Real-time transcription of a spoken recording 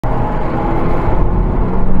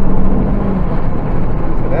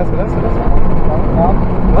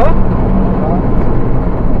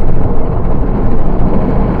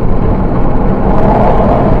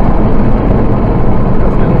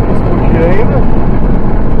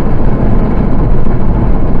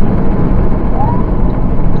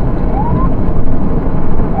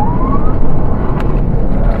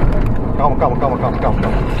Calma.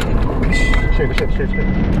 Chega.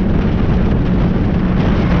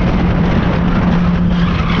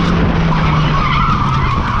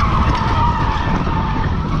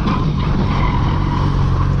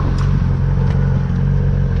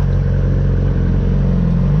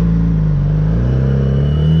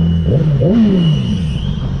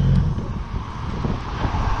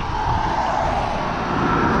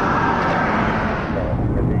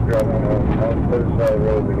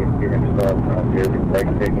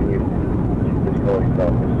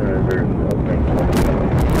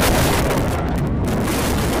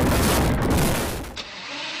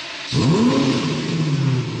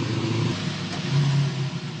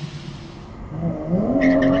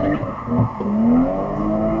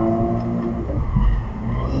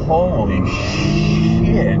 Holy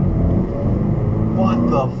shit. What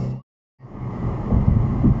the f...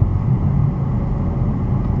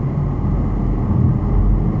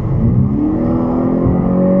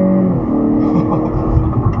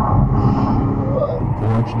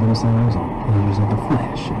 Watch those eyes on pillars of the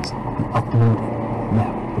flesh as the uploading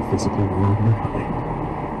left the physical world behind.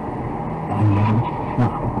 I never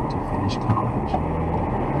planned to finish college.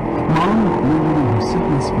 Mom lived in her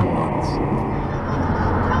sickness for months.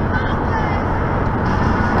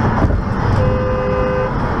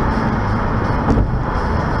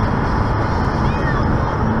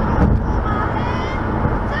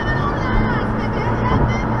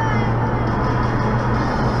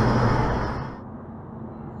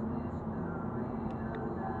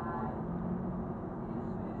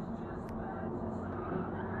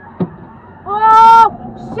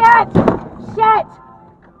 Shit!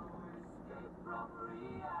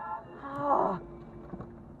 Oh.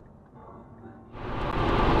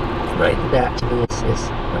 Right, that to me is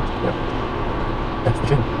that's the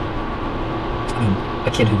dream. I mean,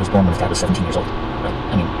 a kid who was born when his dad was 17 years old, right?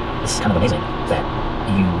 I mean, it's kind of amazing that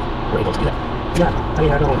you were able to do that. Yeah, I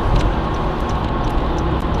mean,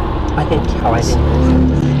 I think how I think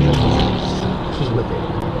he would be.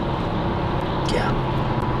 Yeah.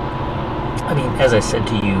 I mean, as I said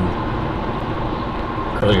to you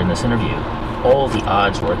earlier in this interview, all the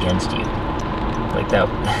odds were against you. Like that,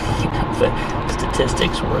 the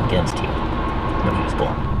statistics were against you when he was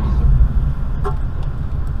born.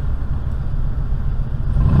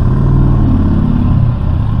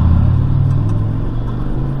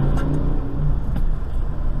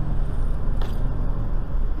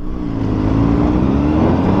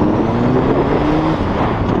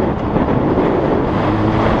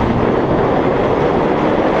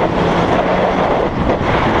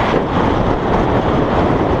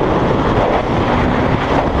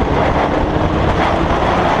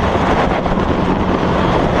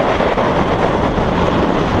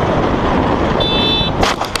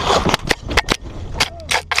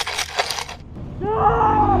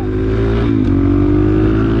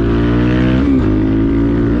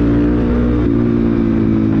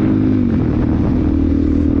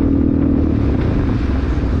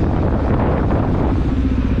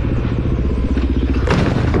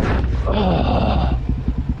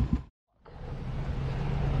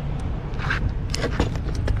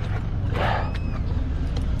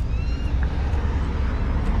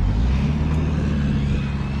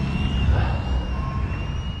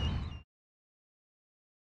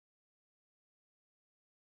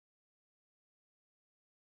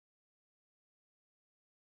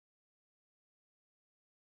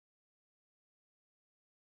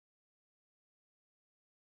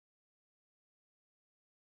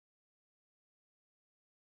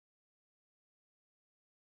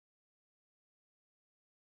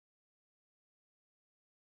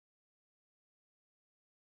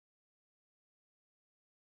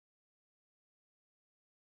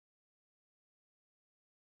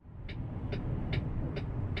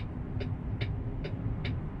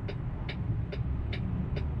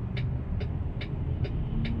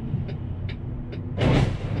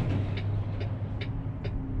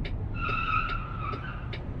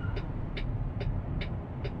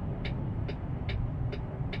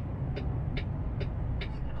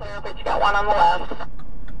 But you got one on the left.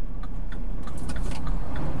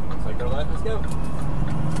 Looks like our left. Let's go.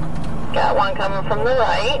 Got one coming from the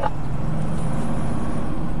right.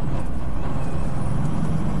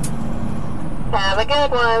 Have a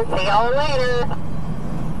good one. See y'all later.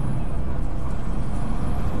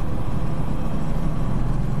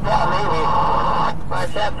 Yeah, maybe.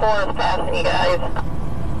 Watch that forest passing you guys.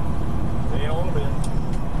 See you in a little bit.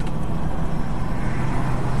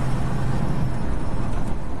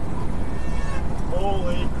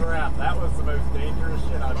 Holy crap, that was the most dangerous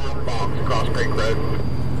shit I've ever seen. Across Creek Road.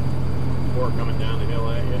 Or coming down the hill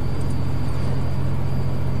at you.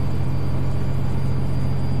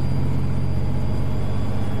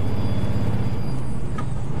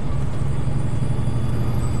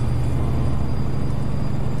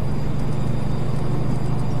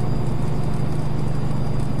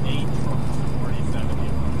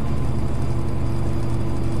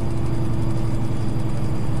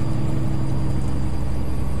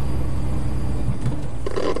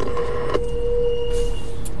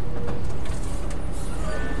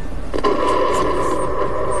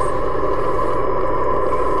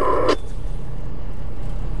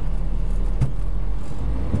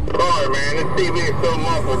 TV is so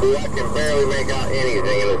muffled, dude, I can barely make out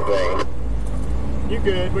anything in this thing. You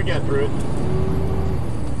good, we got through it.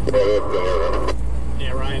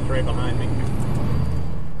 Yeah, Ryan's right behind me.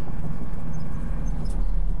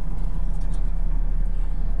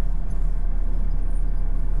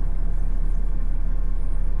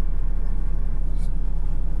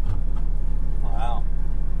 Wow.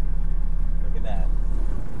 Look at that.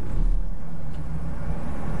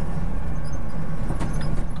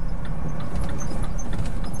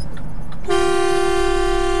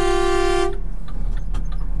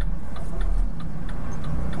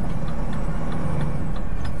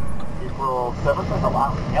 April 7th, that's a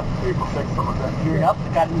lot. Yep. April 6th, something like that. Gearing up.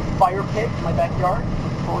 Got a new fire pit in my backyard.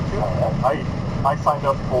 Looking forward to it. I signed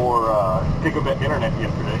up for gigabit internet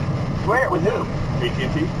yesterday. Where? With who?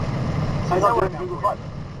 AT&T. Signed up with Google Fiber.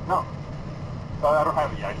 No. I don't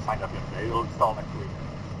have it yet. I just signed up yesterday. It'll install next week.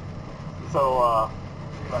 So,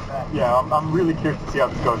 yeah, I'm really curious to see how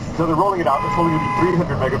this goes. So they're rolling it out. It's only going to be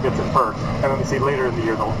 300 megabits at first, and then they say later in the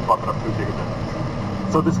year they'll bump it up to 2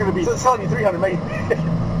 gigabit. So there's going to be... So it's telling you 300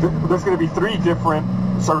 megabits. There's going to be 3 different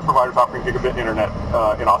service providers offering gigabit internet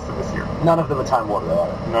in Austin this year. None of them are Time Warner, though.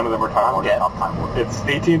 None of them are Time Warner. Get off Time Warner. It's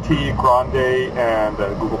AT&T, Grande, and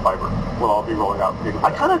Google Fiber will all be rolling out gigabit.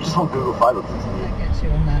 I kind of just want Google Fiber because I get you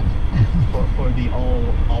on that. for the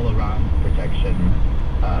all-around protection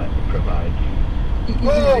it provides. You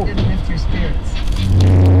know it didn't lift your spirits.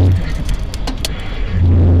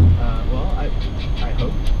 Well, I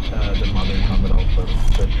hope the modern helmet also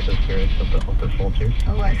lifts the spirits of the soldiers.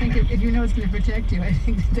 Oh, I think if you know it's going to protect you, I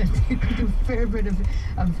think that you could do a fair bit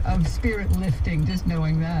of spirit lifting just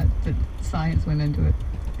knowing that science went into it.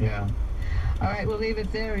 Yeah. All right, we'll leave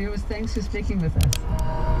it there. Yours, thanks for speaking with us.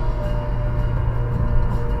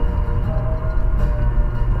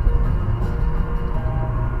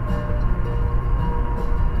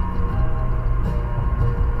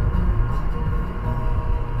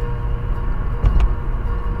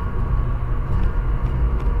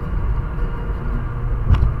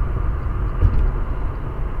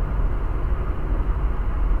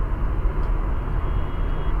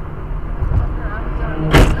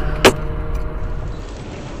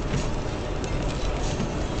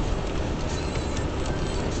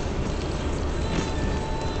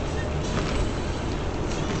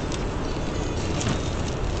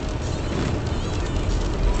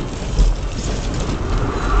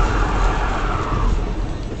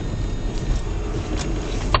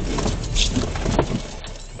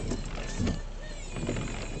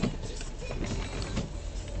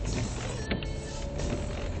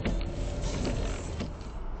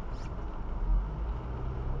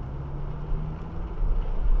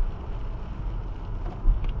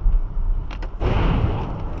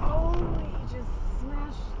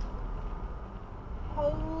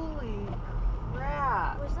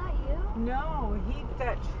 No,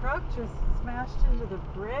 that truck just smashed into the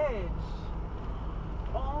bridge.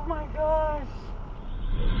 Oh my gosh.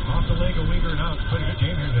 Off the leg of Uyghur now. It's a pretty good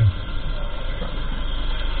game here today.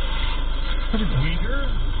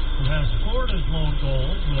 Uyghur, who has Florida's lone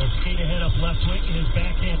goal, will skate ahead up left wing. His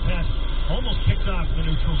backhand pass almost picked off the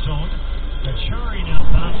neutral zone. Achari now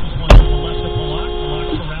bounces one to the left of Polak.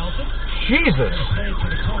 Polak corrals it. Jesus! Play it to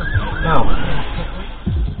the corner. No.